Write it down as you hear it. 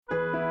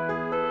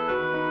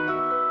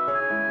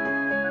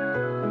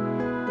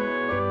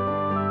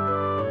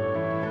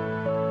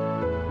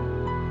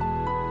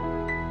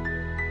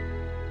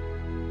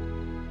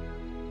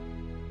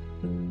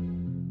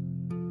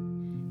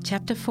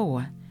Chapter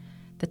 4.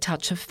 The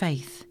Touch of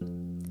Faith.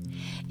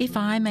 If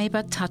I may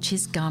but touch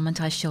his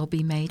garment, I shall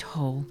be made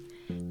whole.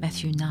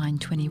 Matthew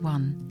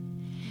 9:21.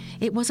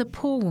 It was a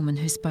poor woman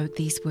who spoke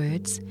these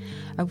words,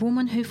 a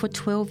woman who for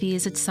 12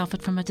 years had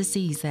suffered from a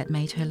disease that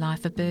made her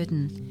life a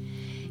burden.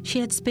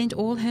 She had spent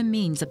all her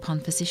means upon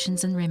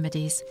physicians and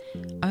remedies,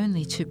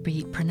 only to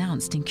be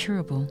pronounced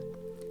incurable.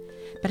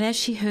 But as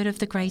she heard of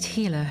the great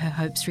healer, her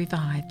hopes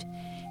revived.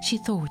 She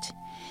thought,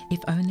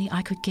 if only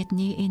I could get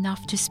near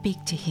enough to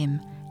speak to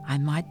him, I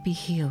might be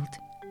healed.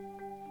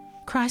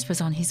 Christ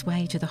was on his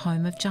way to the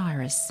home of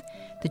Jairus,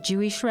 the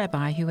Jewish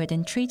rabbi who had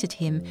entreated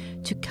him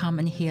to come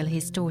and heal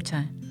his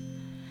daughter.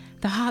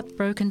 The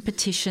heartbroken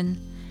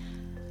petition,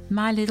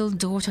 "My little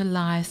daughter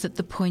lieth at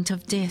the point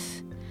of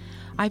death.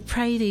 I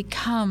pray thee,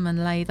 come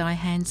and lay thy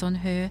hands on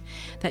her,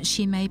 that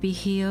she may be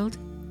healed,"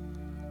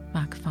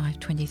 Mark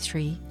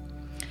 5:23,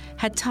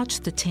 had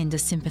touched the tender,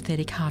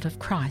 sympathetic heart of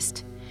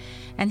Christ,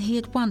 and he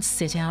at once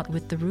set out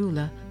with the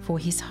ruler for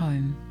his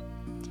home.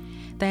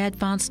 They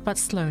advanced but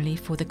slowly,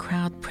 for the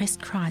crowd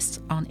pressed Christ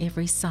on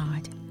every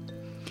side.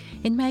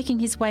 In making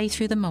his way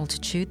through the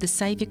multitude, the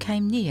Saviour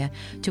came near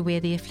to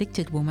where the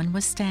afflicted woman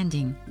was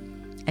standing.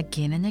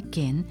 Again and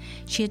again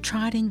she had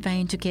tried in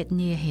vain to get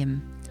near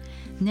him.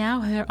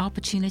 Now her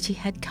opportunity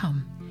had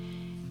come.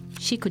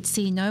 She could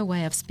see no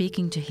way of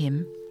speaking to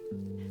him.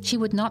 She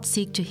would not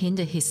seek to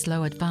hinder his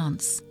slow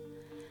advance.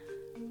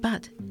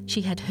 But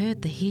she had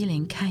heard the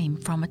healing came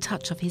from a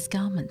touch of his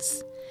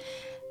garments.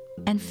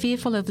 And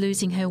fearful of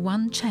losing her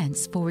one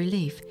chance for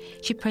relief,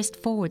 she pressed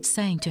forward,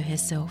 saying to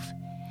herself,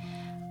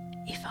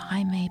 "If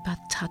I may but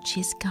touch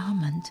his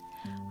garment,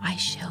 I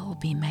shall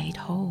be made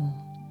whole."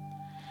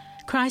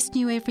 Christ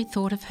knew every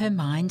thought of her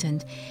mind,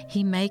 and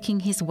he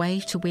making his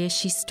way to where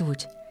she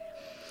stood,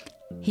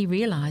 he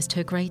realized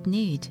her great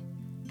need,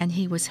 and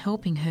he was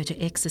helping her to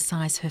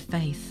exercise her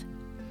faith.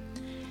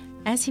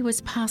 As he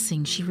was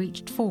passing, she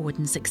reached forward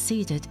and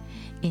succeeded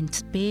in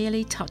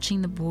barely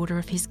touching the border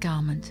of his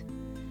garment.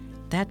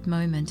 That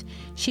moment,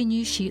 she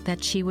knew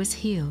that she was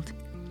healed.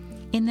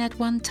 In that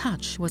one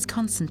touch was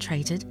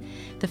concentrated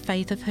the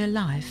faith of her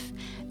life,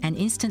 and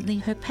instantly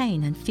her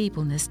pain and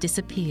feebleness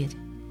disappeared.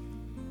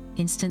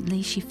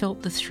 Instantly she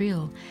felt the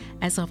thrill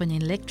as of an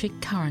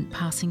electric current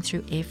passing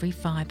through every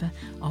fibre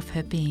of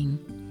her being.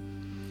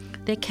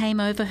 There came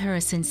over her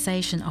a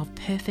sensation of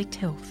perfect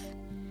health.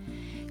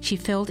 She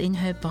felt in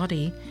her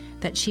body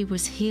that she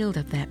was healed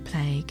of that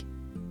plague.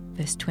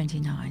 Verse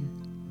 29.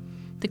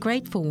 The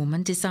grateful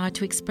woman desired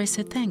to express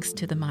her thanks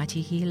to the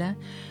mighty healer,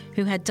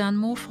 who had done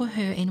more for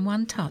her in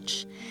one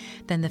touch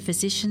than the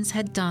physicians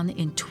had done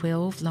in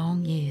 12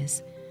 long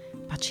years,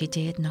 but she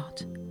dared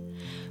not.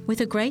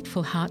 With a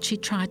grateful heart she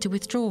tried to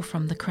withdraw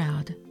from the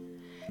crowd.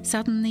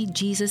 Suddenly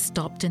Jesus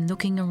stopped, and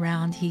looking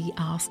around he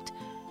asked,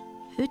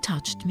 "Who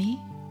touched me?"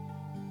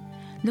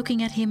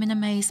 Looking at him in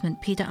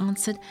amazement, Peter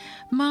answered,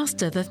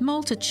 "Master, the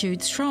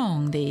multitude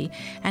throng thee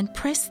and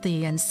press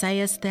thee, and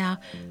sayest thou,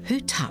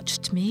 Who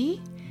touched me?"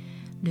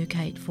 Luke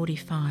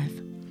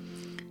 8:45.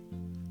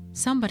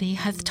 "Somebody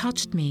hath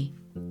touched me,"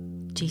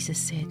 Jesus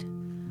said,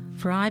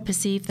 "for I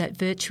perceive that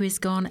virtue is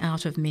gone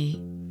out of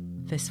me."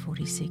 Verse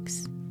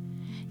 46.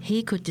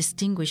 He could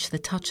distinguish the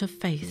touch of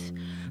faith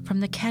from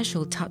the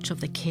casual touch of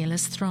the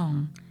careless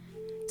throng.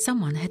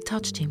 Someone had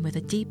touched him with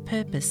a deep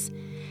purpose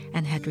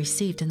and had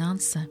received an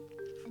answer.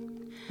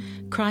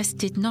 Christ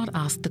did not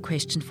ask the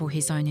question for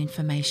his own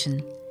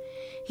information.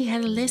 He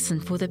had a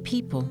lesson for the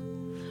people,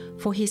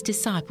 for his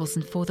disciples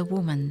and for the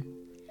woman.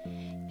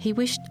 He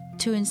wished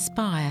to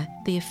inspire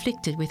the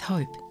afflicted with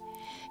hope.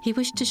 He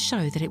wished to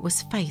show that it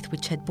was faith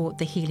which had brought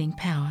the healing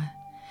power.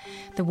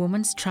 The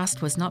woman's trust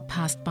was not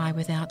passed by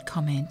without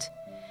comment.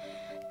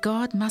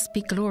 God must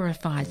be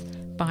glorified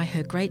by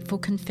her grateful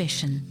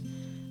confession.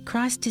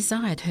 Christ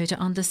desired her to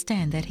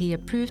understand that he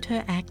approved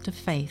her act of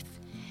faith.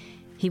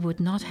 He would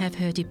not have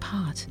her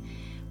depart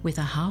with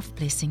a half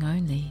blessing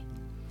only.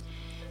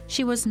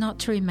 She was not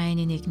to remain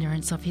in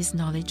ignorance of his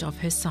knowledge of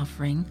her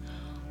suffering,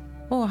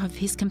 or of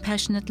his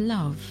compassionate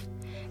love,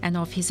 and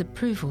of his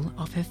approval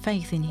of her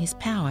faith in his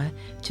power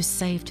to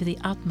save to the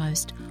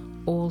utmost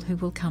all who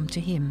will come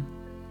to him.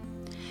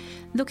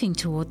 Looking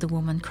toward the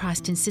woman,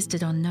 Christ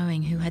insisted on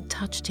knowing who had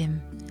touched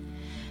him.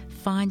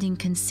 Finding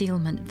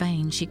concealment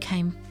vain, she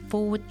came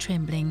forward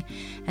trembling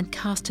and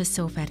cast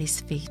herself at his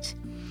feet.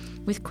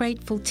 With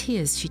grateful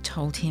tears she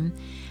told him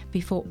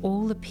before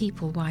all the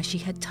people why she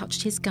had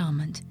touched his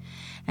garment,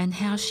 and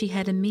how she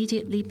had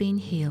immediately been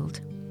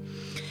healed.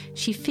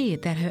 She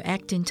feared that her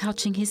act in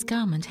touching his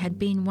garment had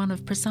been one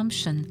of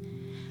presumption,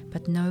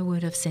 but no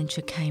word of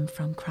censure came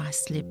from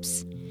Christ's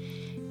lips.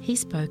 He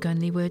spoke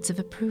only words of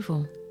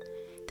approval.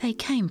 They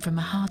came from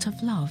a heart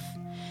of love,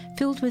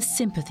 filled with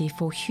sympathy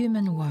for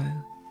human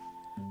woe.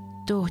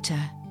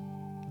 "Daughter,"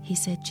 he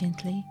said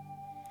gently,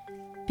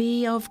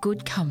 "be of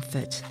good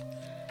comfort.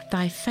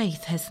 Thy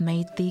faith hath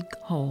made thee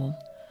whole.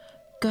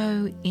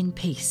 Go in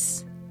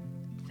peace."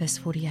 Verse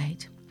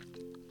 48.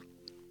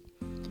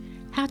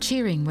 How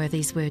cheering were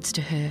these words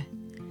to her.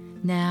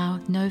 Now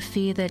no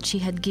fear that she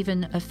had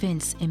given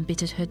offence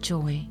embittered her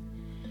joy.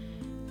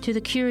 To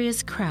the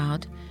curious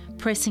crowd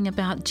pressing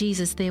about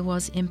Jesus there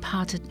was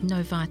imparted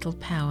no vital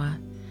power,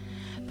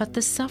 but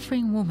the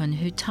suffering woman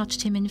who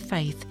touched him in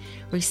faith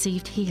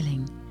received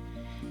healing.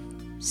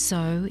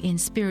 So, in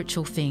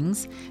spiritual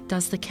things,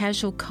 does the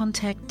casual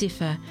contact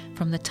differ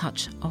from the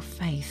touch of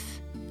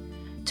faith.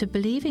 To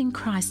believe in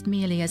Christ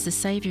merely as the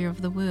Saviour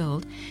of the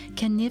world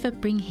can never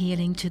bring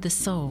healing to the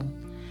soul.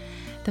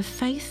 The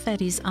faith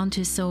that is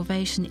unto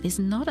salvation is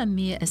not a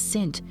mere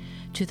assent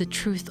to the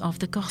truth of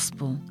the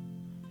gospel.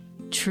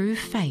 True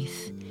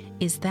faith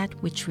is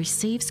that which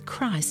receives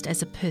Christ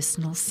as a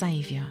personal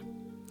Saviour.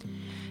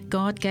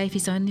 God gave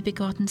his only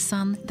begotten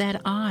Son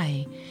that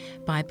I,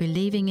 by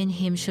believing in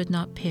him, should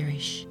not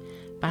perish,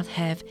 but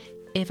have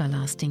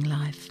everlasting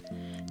life.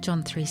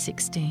 John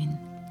 3:16.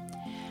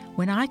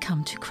 When I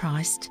come to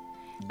Christ,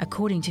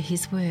 according to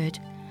his word,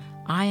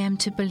 I am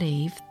to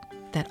believe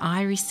that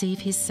I receive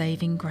his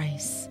saving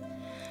grace.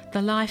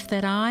 The life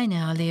that I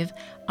now live,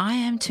 I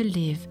am to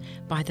live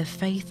by the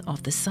faith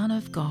of the Son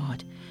of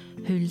God,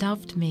 who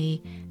loved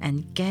me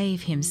and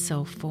gave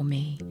himself for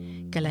me.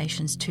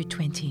 Galatians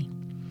 2:20.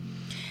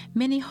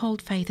 Many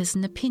hold faith as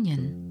an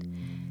opinion.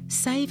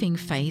 Saving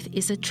faith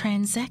is a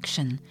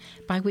transaction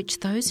by which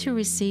those who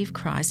receive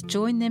Christ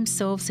join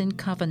themselves in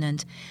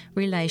covenant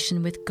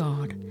relation with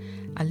God.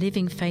 A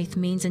living faith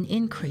means an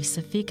increase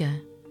of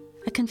vigour,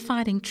 a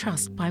confiding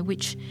trust by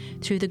which,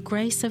 through the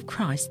grace of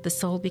Christ, the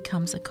soul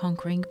becomes a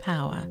conquering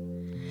power.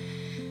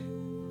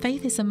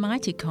 Faith is a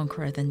mighty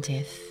conqueror than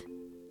death.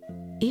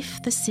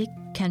 If the sick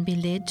can be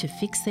led to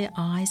fix their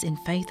eyes in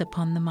faith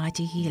upon the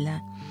mighty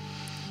healer,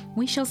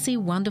 we shall see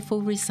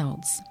wonderful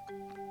results.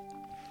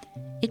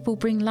 It will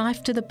bring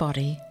life to the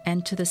body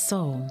and to the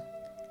soul.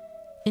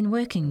 In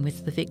working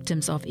with the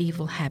victims of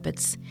evil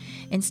habits,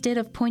 instead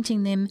of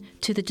pointing them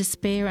to the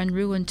despair and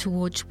ruin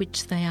towards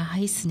which they are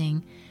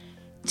hastening,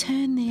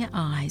 turn their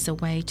eyes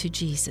away to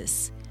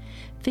Jesus.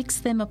 Fix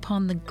them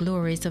upon the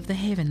glories of the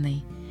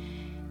heavenly.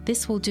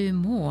 This will do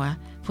more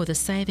for the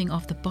saving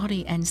of the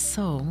body and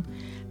soul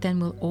than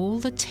will all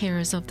the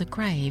terrors of the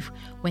grave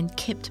when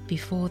kept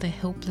before the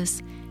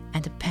helpless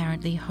and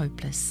apparently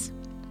hopeless.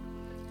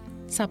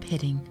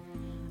 Subheading: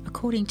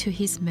 According to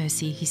his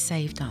mercy he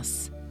saved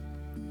us.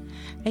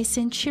 A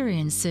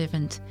centurion's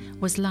servant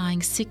was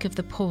lying sick of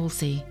the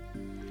palsy.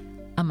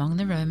 Among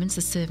the Romans,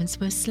 the servants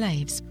were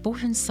slaves,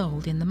 bought and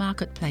sold in the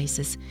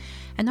marketplaces,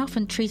 and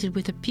often treated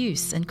with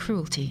abuse and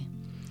cruelty.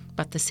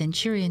 But the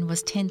centurion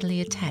was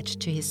tenderly attached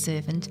to his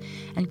servant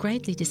and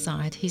greatly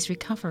desired his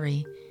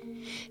recovery.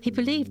 He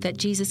believed that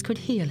Jesus could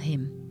heal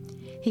him.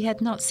 He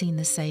had not seen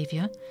the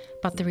Saviour,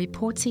 but the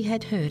reports he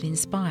had heard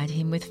inspired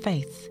him with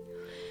faith.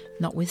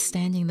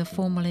 Notwithstanding the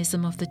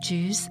formalism of the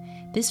Jews,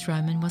 this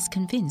Roman was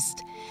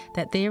convinced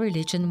that their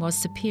religion was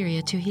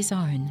superior to his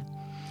own.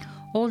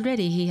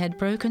 Already he had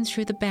broken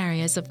through the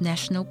barriers of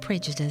national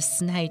prejudice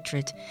and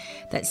hatred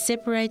that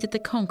separated the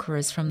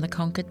conquerors from the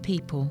conquered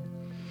people.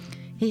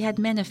 He had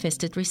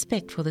manifested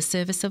respect for the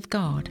service of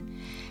God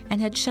and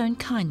had shown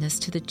kindness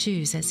to the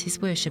Jews as his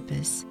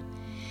worshippers.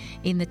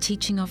 In the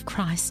teaching of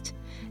Christ,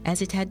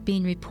 as it had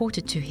been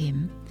reported to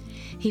him,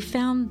 he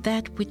found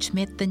that which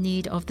met the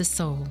need of the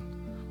soul.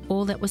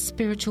 All that was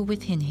spiritual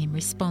within him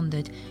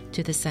responded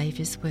to the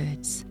Saviour's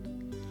words.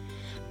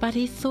 But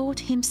he thought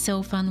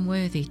himself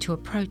unworthy to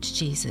approach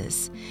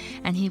Jesus,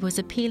 and he was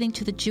appealing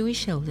to the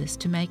Jewish elders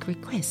to make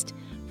request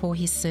for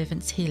his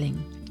servant's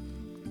healing.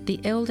 The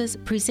elders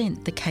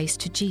present the case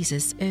to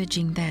Jesus,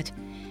 urging that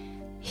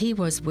he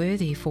was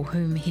worthy for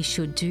whom he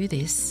should do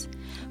this,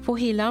 for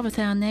he loveth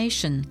our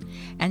nation,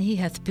 and he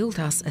hath built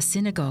us a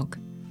synagogue.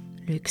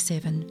 Luke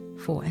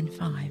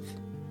 7:4-5.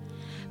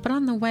 But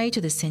on the way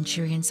to the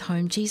centurion's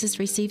home, Jesus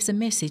receives a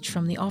message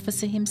from the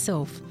officer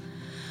himself.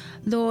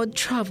 Lord,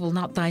 trouble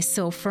not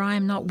thyself, for I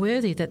am not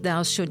worthy that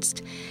thou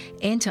shouldst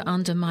enter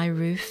under my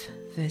roof.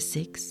 Verse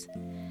 6.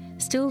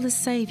 Still the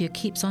Saviour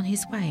keeps on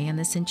his way, and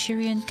the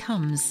centurion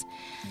comes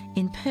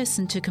in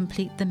person to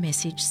complete the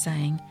message,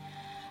 saying,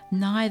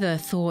 Neither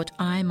thought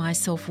I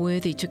myself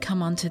worthy to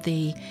come unto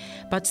thee,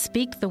 but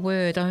speak the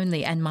word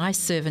only, and my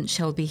servant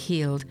shall be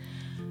healed.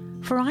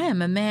 For I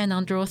am a man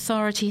under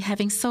authority,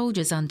 having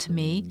soldiers unto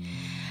me.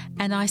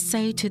 And I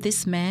say to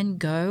this man,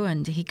 Go,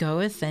 and he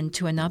goeth, and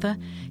to another,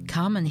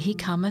 Come, and he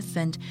cometh,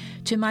 and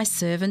to my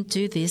servant,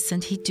 Do this,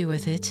 and he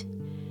doeth it.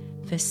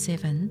 Verse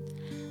 7,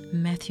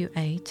 Matthew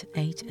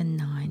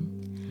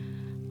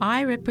 8:8-9.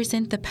 I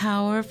represent the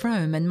power of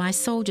Rome, and my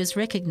soldiers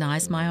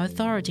recognize my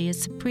authority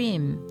as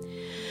supreme.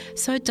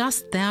 So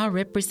dost thou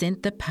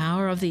represent the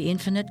power of the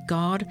infinite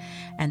God,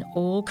 and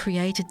all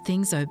created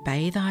things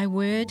obey thy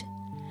word?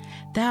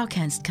 Thou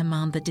canst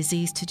command the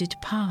disease to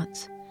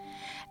depart,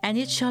 and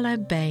it shall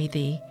obey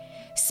thee.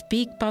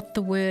 Speak but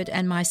the word,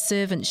 and my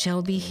servant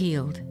shall be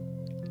healed.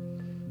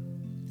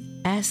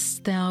 As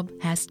thou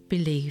hast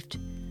believed,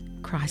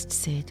 Christ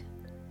said,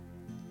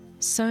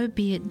 so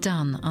be it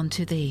done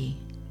unto thee.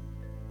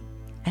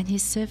 And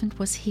his servant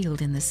was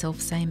healed in the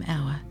selfsame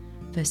hour.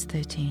 Verse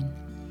 13.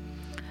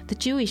 The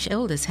Jewish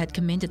elders had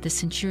commended the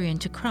centurion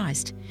to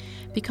Christ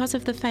because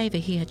of the favour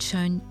he had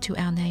shown to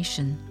our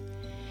nation.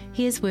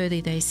 "He is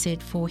worthy," they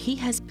said, "for he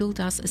has built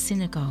us a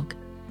synagogue."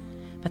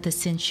 But the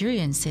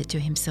centurion said to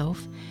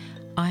himself,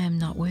 "I am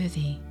not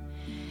worthy."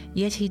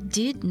 Yet he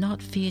did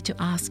not fear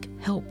to ask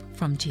help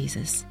from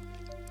Jesus.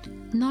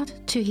 Not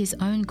to his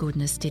own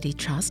goodness did he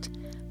trust,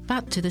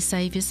 but to the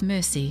Saviour's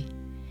mercy.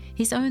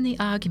 His only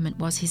argument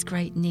was his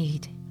great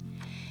need.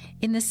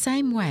 In the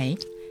same way,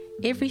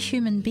 every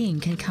human being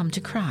can come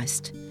to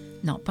Christ,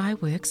 not by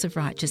works of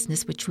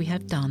righteousness which we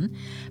have done,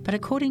 but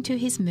according to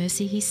his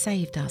mercy he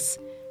saved us.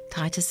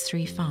 Titus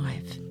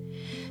 3:5.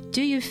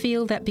 Do you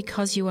feel that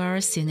because you are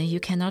a sinner you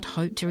cannot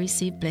hope to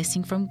receive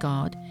blessing from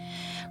God?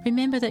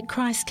 Remember that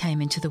Christ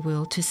came into the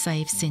world to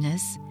save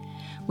sinners.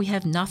 We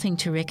have nothing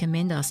to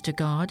recommend us to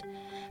God.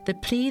 The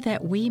plea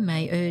that we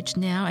may urge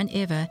now and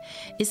ever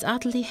is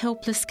utterly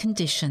helpless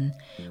condition,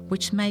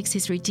 which makes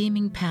his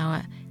redeeming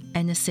power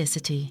a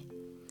necessity.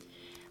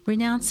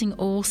 Renouncing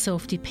all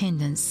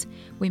self-dependence,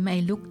 we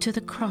may look to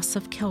the cross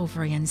of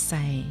Calvary and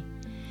say,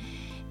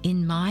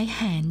 "In my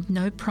hand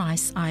no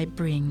price I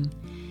bring,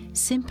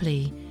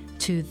 simply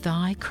to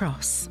thy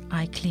cross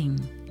I cling."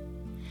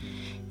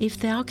 If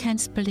thou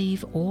canst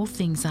believe, all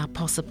things are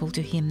possible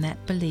to him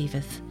that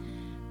believeth.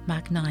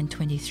 Mark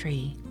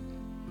 9:23.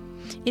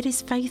 It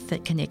is faith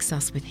that connects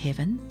us with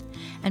heaven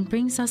and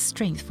brings us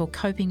strength for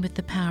coping with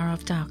the power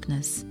of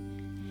darkness.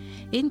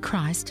 In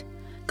Christ,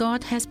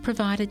 God has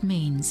provided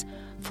means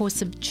for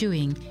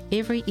subduing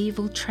every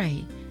evil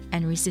trait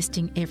and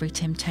resisting every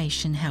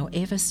temptation,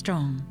 however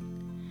strong.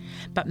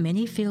 But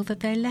many feel that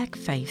they lack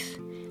faith,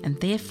 and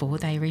therefore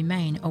they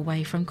remain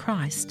away from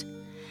Christ.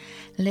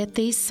 Let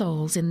these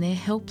souls in their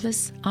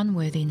helpless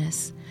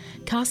unworthiness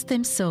cast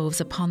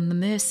themselves upon the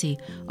mercy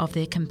of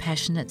their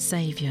compassionate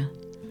Saviour.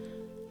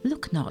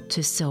 Look not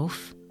to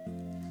self,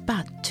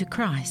 but to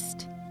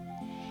Christ.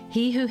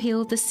 He who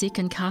healed the sick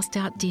and cast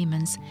out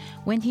demons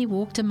when he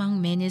walked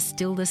among men is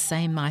still the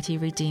same mighty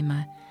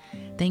Redeemer.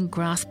 Then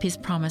grasp his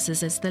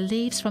promises as the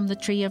leaves from the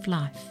tree of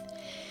life.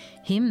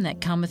 Him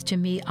that cometh to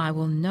me I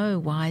will no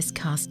wise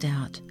cast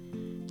out.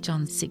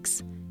 John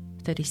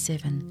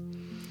 6:37.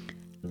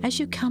 As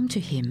you come to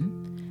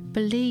him,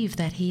 believe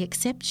that he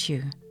accepts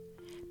you,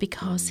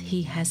 because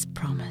he has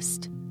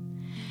promised.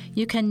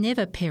 You can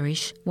never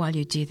perish while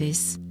you do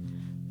this.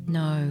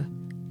 No,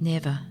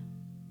 never.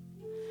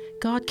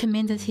 God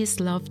commended his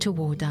love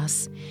toward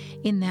us,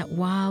 in that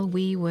while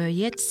we were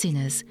yet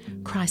sinners,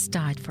 Christ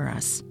died for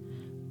us.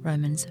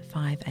 Romans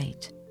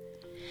 5:8.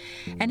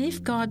 And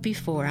if God be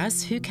for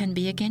us, who can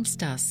be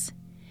against us?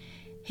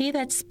 He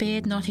that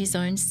spared not his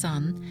own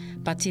Son,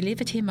 but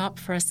delivered him up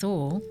for us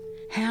all,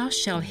 how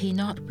shall he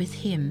not with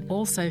him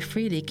also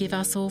freely give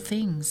us all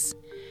things?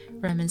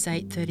 Romans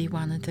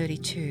 8:31 and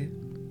 32.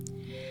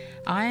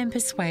 I am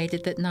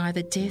persuaded that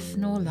neither death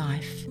nor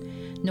life,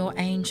 nor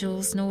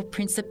angels nor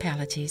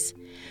principalities,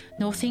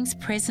 nor things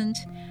present,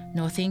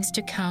 nor things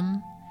to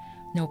come,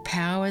 nor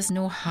powers,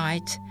 nor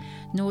height,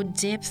 nor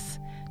depth,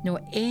 nor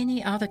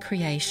any other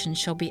creation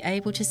shall be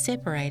able to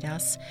separate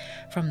us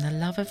from the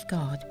love of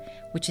God,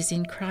 which is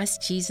in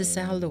Christ Jesus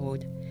our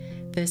Lord.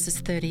 Verses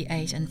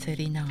 38 and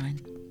 39.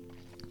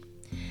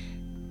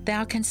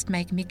 Thou canst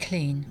make me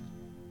clean.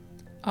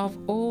 Of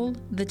all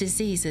the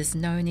diseases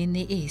known in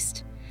the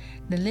East,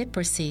 the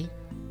leprosy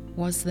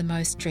was the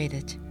most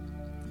dreaded.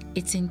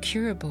 Its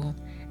incurable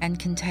and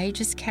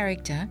contagious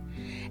character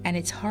and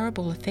its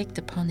horrible effect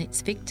upon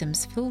its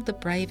victims filled the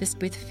bravest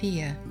with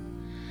fear.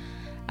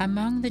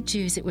 Among the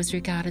Jews it was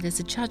regarded as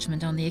a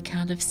judgment on the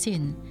account of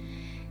sin,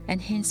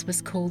 and hence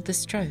was called the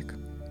stroke,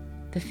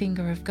 the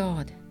finger of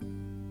God.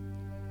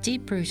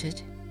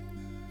 Deep-rooted,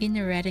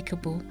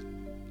 ineradicable,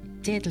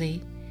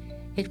 deadly,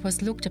 it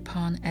was looked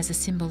upon as a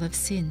symbol of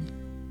sin.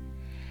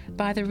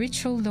 By the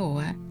ritual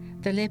law,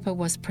 the leper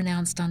was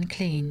pronounced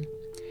unclean.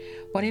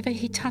 Whatever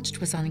he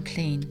touched was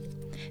unclean.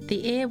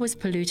 The air was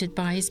polluted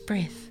by his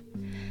breath.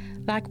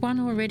 Like one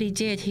already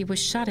dead, he was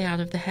shut out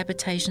of the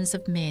habitations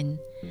of men.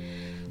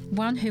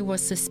 One who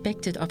was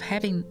suspected of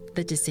having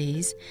the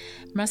disease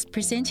must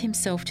present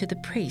himself to the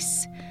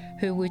priests,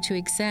 who were to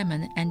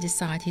examine and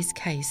decide his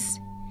case.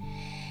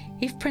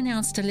 If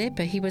pronounced a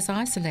leper, he was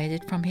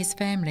isolated from his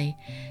family,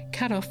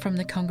 cut off from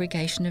the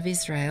congregation of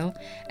Israel,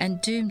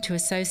 and doomed to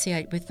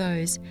associate with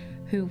those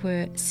who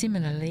were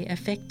similarly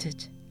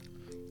affected.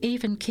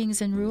 Even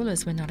kings and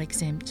rulers were not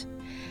exempt.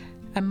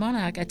 A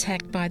monarch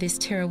attacked by this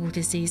terrible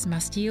disease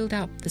must yield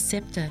up the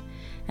sceptre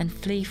and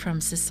flee from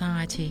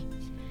society.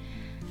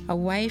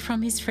 Away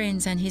from his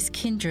friends and his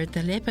kindred,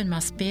 the leper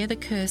must bear the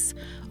curse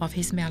of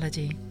his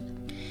malady.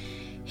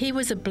 He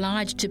was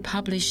obliged to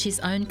publish his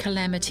own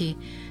calamity,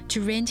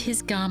 to rend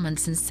his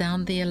garments and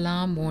sound the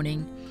alarm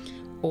warning,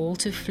 all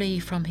to flee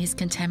from his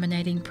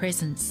contaminating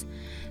presence.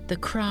 The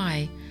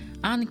cry,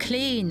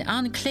 "Unclean,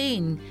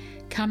 unclean,"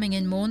 coming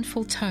in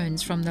mournful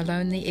tones from the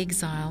lonely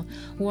exile,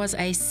 was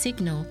a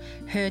signal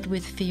heard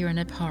with fear and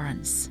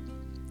abhorrence.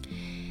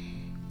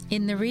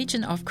 In the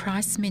region of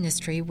Christ's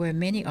ministry were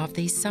many of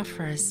these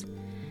sufferers,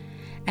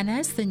 and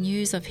as the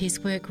news of his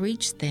work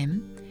reached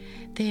them,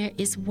 there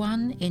is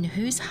one in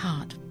whose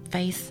heart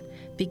faith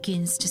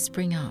begins to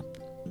spring up.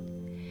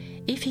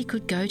 If he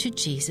could go to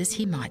Jesus,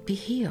 he might be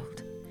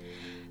healed.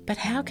 But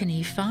how can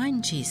he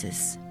find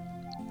Jesus?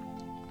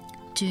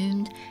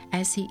 Doomed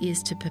as he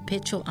is to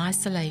perpetual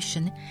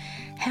isolation,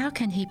 how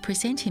can he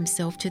present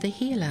himself to the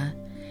healer?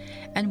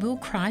 And will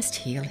Christ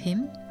heal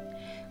him?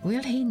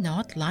 Will he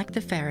not, like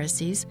the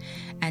Pharisees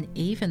and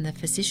even the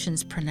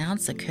physicians,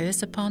 pronounce a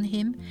curse upon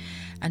him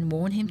and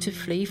warn him to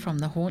flee from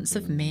the haunts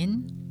of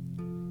men?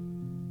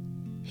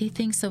 He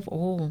thinks of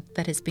all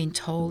that has been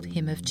told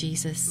him of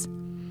Jesus.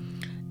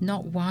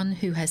 Not one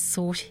who has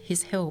sought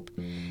his help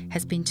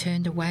has been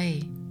turned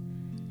away.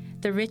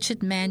 The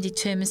wretched man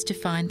determines to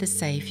find the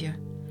Saviour.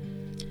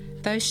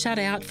 Though shut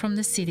out from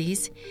the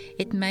cities,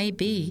 it may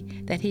be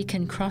that he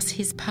can cross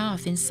his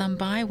path in some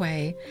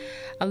byway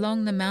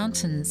along the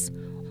mountains,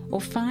 or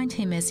find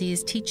him as he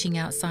is teaching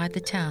outside the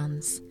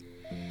towns.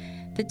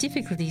 The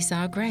difficulties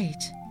are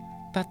great,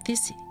 but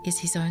this is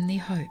his only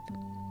hope.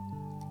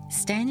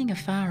 Standing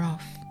afar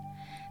off,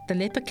 the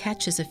leper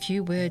catches a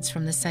few words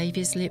from the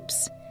Saviour's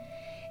lips.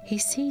 He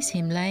sees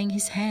him laying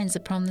his hands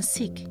upon the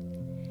sick.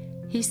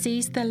 He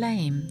sees the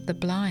lame, the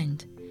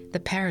blind, the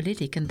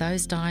paralytic, and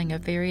those dying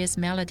of various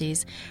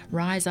maladies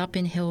rise up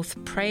in health,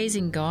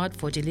 praising God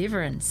for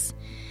deliverance.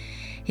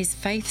 His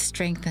faith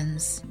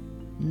strengthens.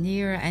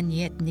 Nearer and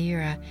yet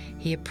nearer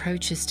he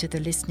approaches to the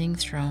listening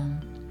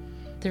throng.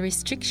 The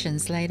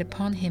restrictions laid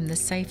upon him, the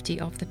safety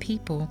of the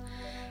people,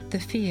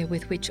 the fear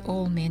with which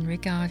all men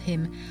regard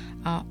him,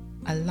 are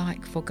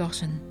alike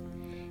forgotten.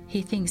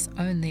 He thinks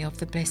only of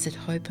the blessed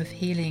hope of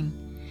healing.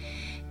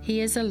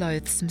 He is a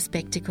loathsome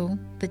spectacle.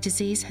 The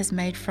disease has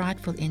made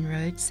frightful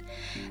inroads,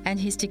 and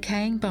his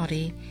decaying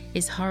body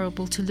is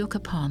horrible to look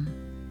upon.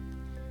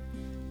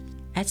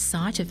 At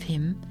sight of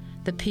him,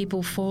 the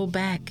people fall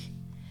back.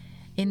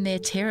 In their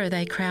terror,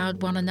 they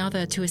crowd one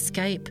another to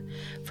escape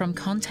from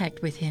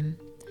contact with him.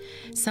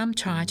 Some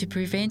try to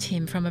prevent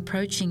him from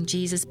approaching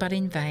Jesus, but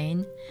in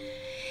vain.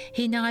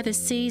 He neither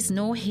sees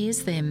nor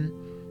hears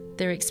them.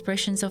 Their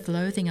expressions of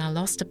loathing are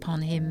lost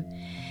upon him.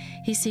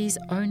 He sees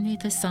only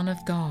the Son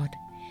of God.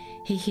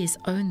 He hears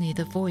only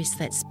the voice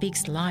that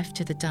speaks life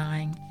to the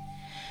dying.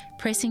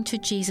 Pressing to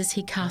Jesus,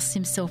 he casts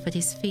himself at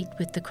his feet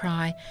with the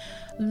cry,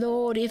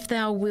 "Lord, if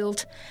thou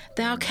wilt,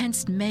 thou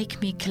canst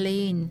make me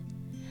clean."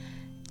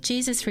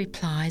 Jesus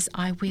replies,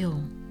 "I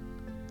will.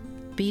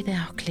 Be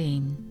thou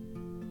clean,"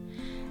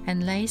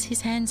 and lays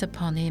his hands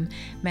upon him,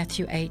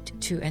 Matthew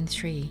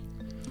 8:2-3.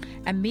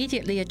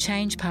 Immediately a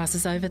change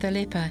passes over the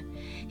leper.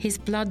 His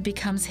blood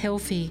becomes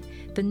healthy,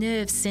 the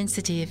nerves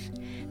sensitive,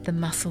 the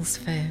muscles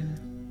firm.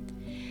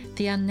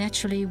 The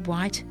unnaturally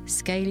white,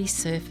 scaly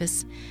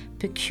surface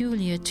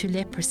peculiar to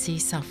leprosy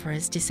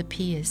sufferers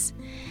disappears,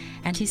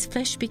 and his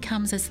flesh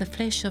becomes as the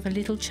flesh of a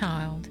little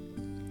child.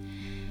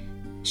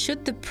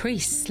 Should the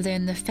priests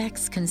learn the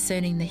facts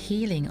concerning the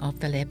healing of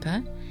the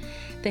leper,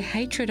 their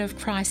hatred of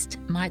Christ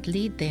might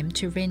lead them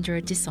to render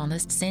a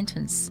dishonest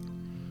sentence.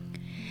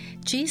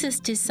 Jesus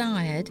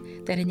desired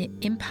that an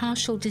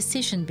impartial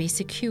decision be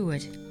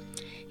secured.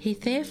 He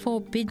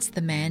therefore bids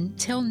the man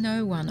tell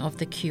no one of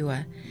the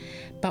cure,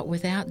 but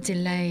without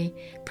delay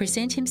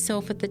present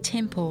himself at the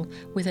temple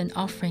with an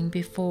offering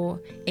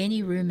before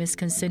any rumours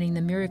concerning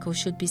the miracle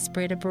should be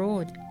spread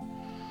abroad.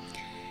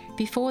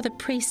 Before the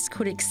priests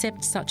could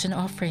accept such an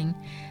offering,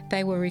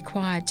 they were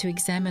required to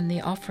examine the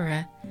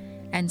offerer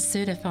and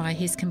certify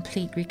his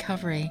complete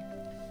recovery.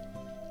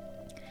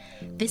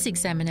 This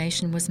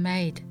examination was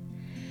made.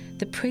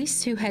 The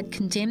priests who had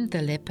condemned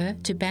the leper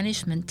to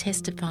banishment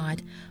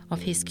testified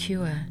of his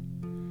cure.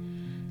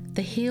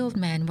 The healed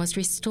man was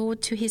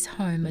restored to his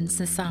home and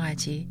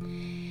society.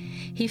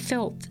 He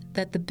felt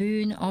that the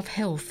boon of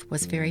health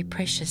was very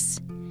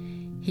precious.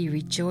 He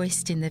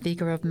rejoiced in the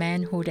vigour of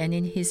manhood and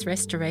in his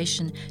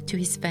restoration to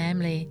his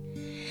family.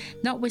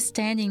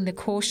 Notwithstanding the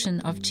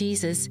caution of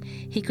Jesus,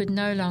 he could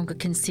no longer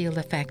conceal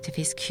the fact of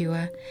his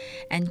cure,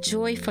 and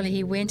joyfully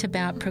he went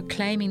about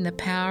proclaiming the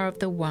power of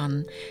the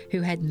one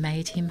who had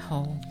made him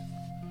whole.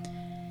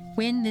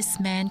 When this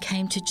man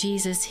came to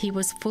Jesus, he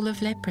was full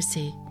of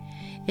leprosy.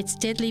 Its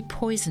deadly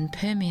poison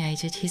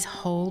permeated his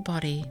whole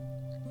body.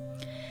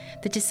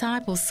 The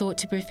disciples sought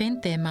to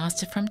prevent their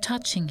master from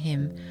touching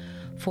him,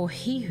 for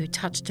he who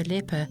touched a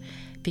leper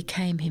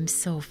became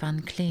himself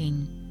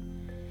unclean.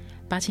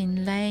 But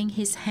in laying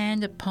his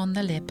hand upon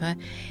the leper,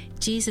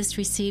 Jesus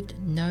received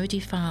no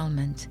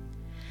defilement.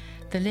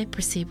 The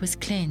leprosy was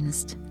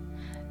cleansed.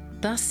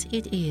 Thus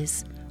it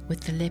is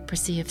with the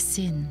leprosy of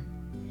sin,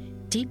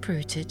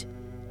 deep-rooted,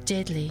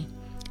 deadly,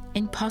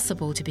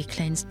 impossible to be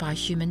cleansed by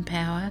human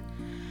power.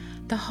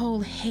 The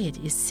whole head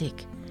is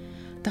sick,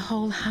 the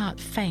whole heart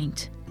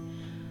faint.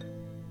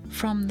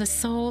 From the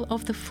sole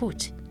of the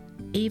foot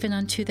even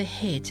unto the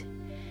head,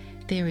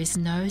 there is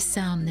no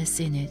soundness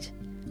in it,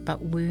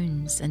 but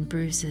wounds and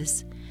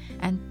bruises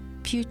and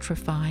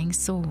putrefying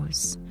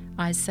sores.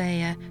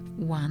 Isaiah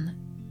 1,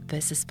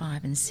 verses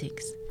 5 and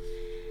 6.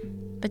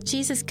 But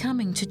Jesus,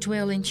 coming to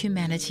dwell in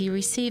humanity,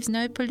 receives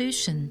no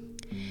pollution.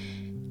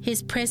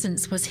 His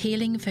presence was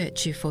healing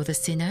virtue for the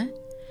sinner.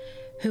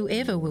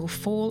 Whoever will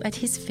fall at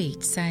his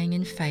feet, saying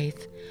in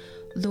faith,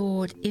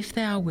 "Lord, if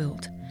thou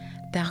wilt,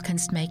 Thou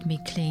canst make me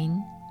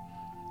clean,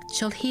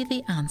 shall hear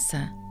the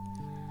answer,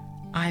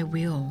 I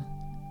will,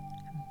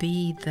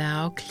 be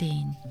thou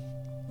clean.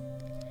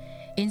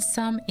 In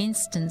some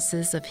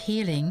instances of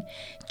healing,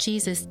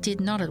 Jesus did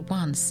not at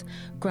once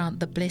grant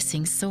the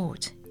blessing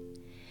sought.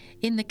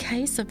 In the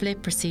case of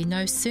leprosy,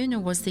 no sooner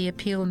was the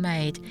appeal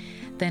made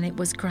than it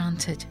was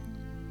granted.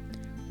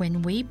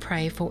 When we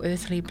pray for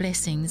earthly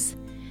blessings,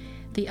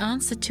 the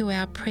answer to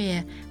our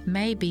prayer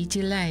may be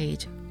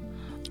delayed,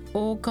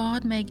 or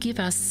God may give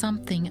us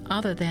something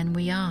other than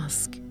we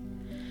ask.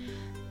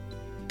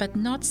 But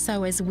not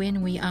so as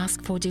when we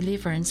ask for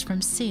deliverance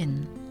from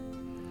sin.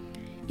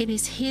 It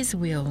is His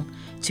will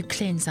to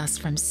cleanse us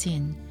from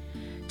sin,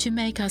 to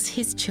make us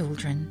His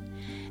children,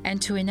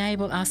 and to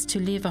enable us to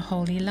live a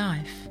holy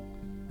life.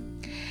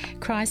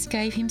 Christ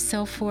gave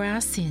Himself for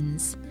our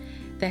sins,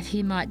 that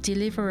He might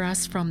deliver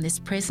us from this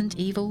present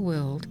evil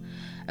world,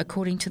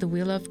 according to the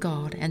will of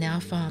God and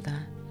our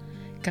Father.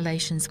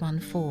 Galatians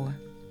 1:4.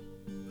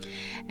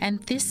 And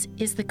this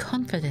is the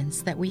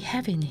confidence that we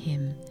have in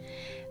Him,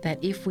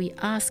 that if we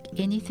ask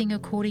anything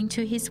according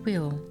to His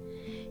will,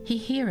 He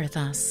heareth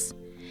us.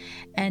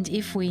 And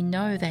if we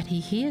know that He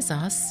hears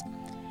us,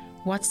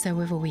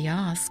 whatsoever we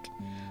ask,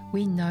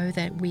 we know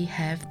that we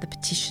have the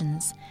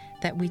petitions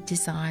that we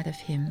desired of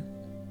Him.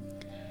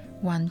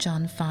 1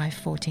 John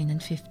 5:14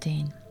 and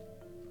 15.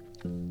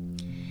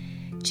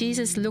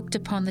 Jesus looked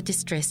upon the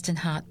distressed and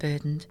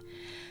heart-burdened,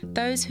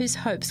 those whose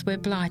hopes were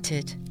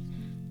blighted,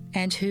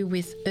 and who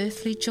with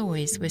earthly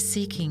joys were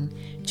seeking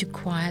to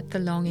quiet the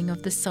longing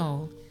of the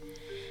soul,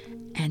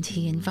 and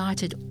He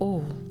invited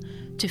all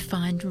to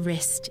find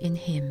rest in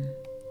Him.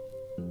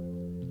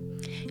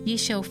 Ye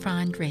shall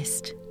find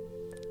rest.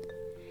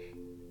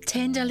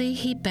 Tenderly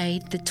He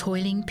bade the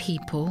toiling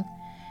people,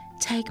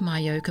 Take my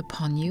yoke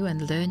upon you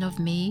and learn of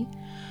me,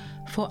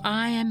 for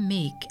I am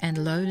meek and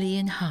lowly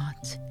in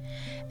heart,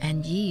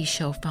 and ye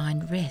shall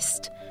find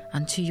rest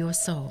unto your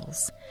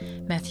souls.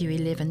 Matthew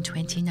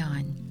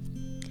 11:29.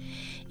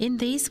 In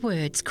these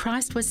words,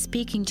 Christ was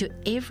speaking to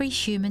every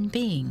human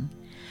being,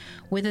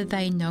 whether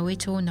they know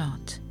it or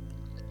not.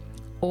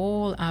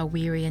 All are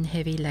weary and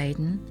heavy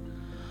laden.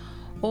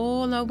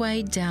 All are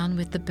weighed down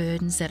with the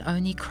burdens that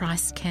only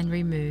Christ can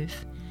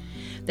remove.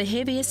 The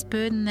heaviest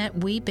burden that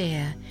we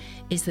bear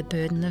is the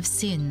burden of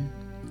sin.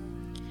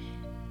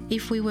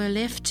 If we were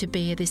left to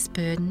bear this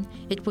burden,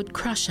 it would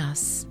crush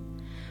us.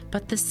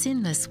 But the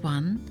sinless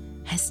one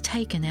has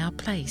taken our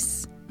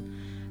place.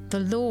 The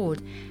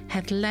Lord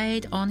hath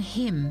laid on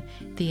Him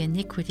the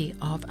iniquity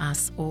of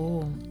us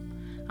all.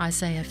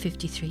 Isaiah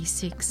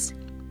 53:6.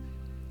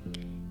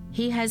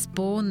 He has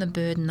borne the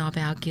burden of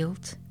our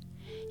guilt.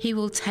 He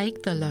will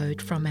take the load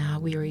from our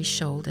weary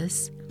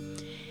shoulders.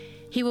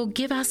 He will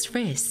give us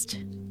rest.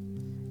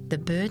 The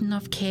burden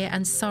of care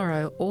and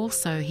sorrow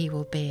also He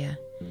will bear.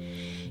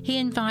 He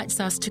invites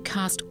us to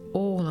cast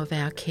all of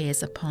our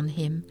cares upon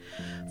Him,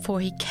 for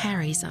He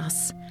carries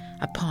us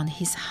upon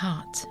His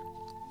heart.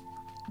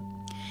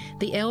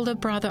 The elder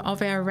brother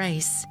of our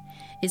race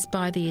is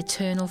by the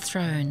eternal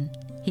throne.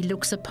 He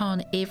looks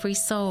upon every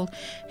soul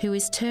who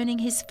is turning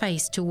his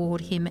face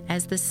toward Him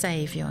as the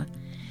Saviour.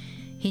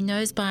 He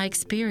knows by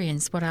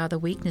experience what are the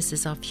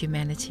weaknesses of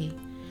humanity,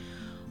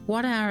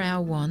 what are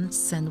our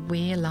wants, and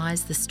where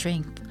lies the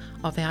strength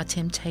of our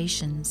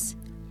temptations.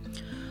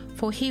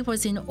 For He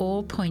was in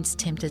all points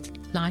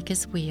tempted like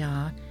as we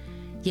are,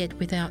 yet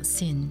without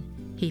sin.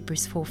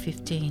 Hebrews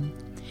 4:15.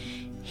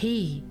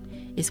 He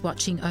is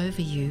watching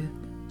over you,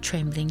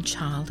 trembling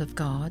child of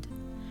God.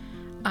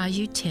 Are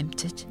you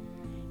tempted?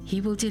 He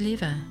will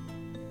deliver.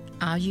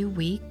 Are you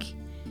weak?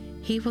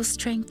 He will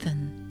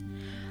strengthen.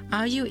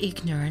 Are you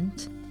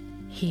ignorant?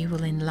 He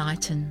will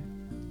enlighten.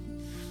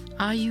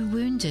 Are you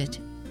wounded?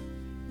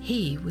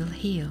 He will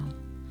heal.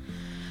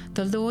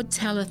 The Lord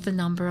telleth the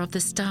number of the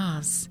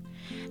stars,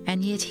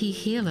 and yet He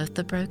healeth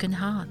the broken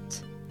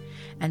heart,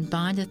 and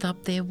bindeth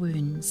up their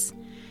wounds.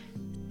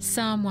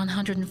 Psalm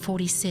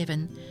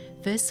 147,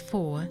 verse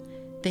 4,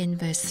 then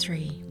verse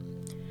 3.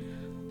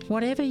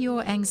 Whatever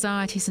your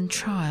anxieties and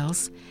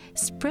trials,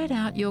 spread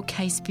out your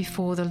case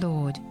before the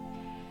Lord.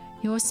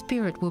 Your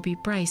spirit will be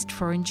braced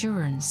for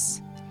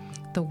endurance.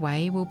 The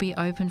way will be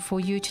open for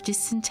you to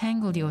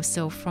disentangle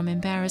yourself from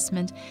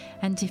embarrassment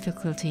and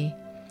difficulty.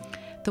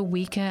 The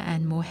weaker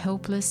and more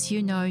helpless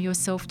you know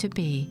yourself to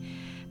be,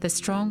 the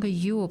stronger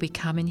you will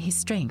become in His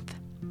strength.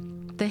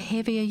 The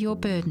heavier your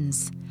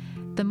burdens,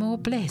 the more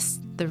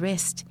blessed the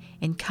rest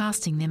in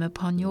casting them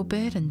upon your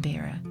burden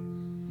bearer.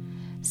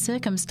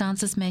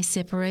 Circumstances may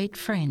separate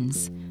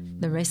friends.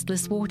 The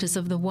restless waters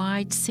of the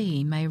wide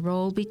sea may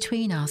roll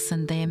between us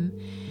and them,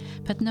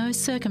 but no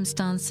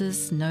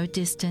circumstances, no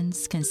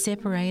distance can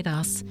separate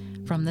us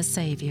from the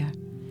Saviour.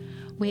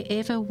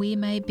 Wherever we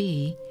may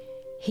be,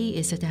 He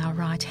is at our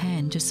right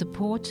hand to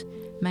support,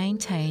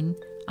 maintain,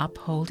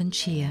 uphold and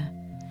cheer.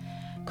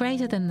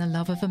 Greater than the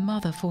love of a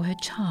mother for her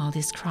child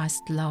is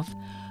Christ's love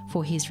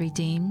for His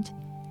redeemed.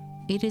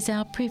 It is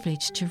our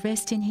privilege to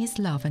rest in His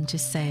love and to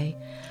say,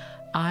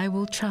 I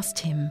will trust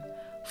Him,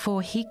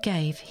 for He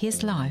gave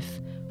His life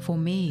for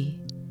me.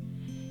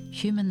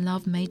 Human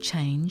love may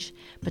change,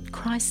 but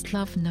Christ's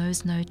love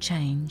knows no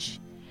change.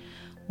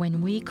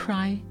 When we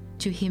cry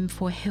to him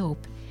for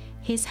help,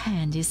 his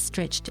hand is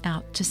stretched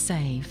out to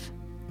save.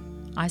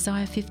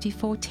 Isaiah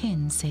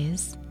 54:10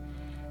 says,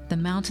 "The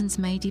mountains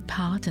may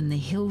depart and the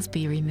hills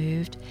be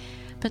removed,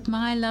 but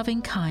my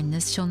loving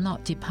kindness shall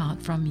not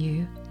depart from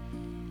you.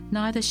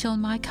 Neither shall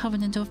my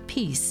covenant of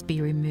peace be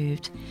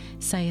removed,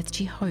 saith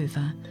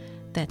Jehovah,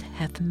 that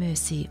hath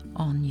mercy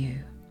on you."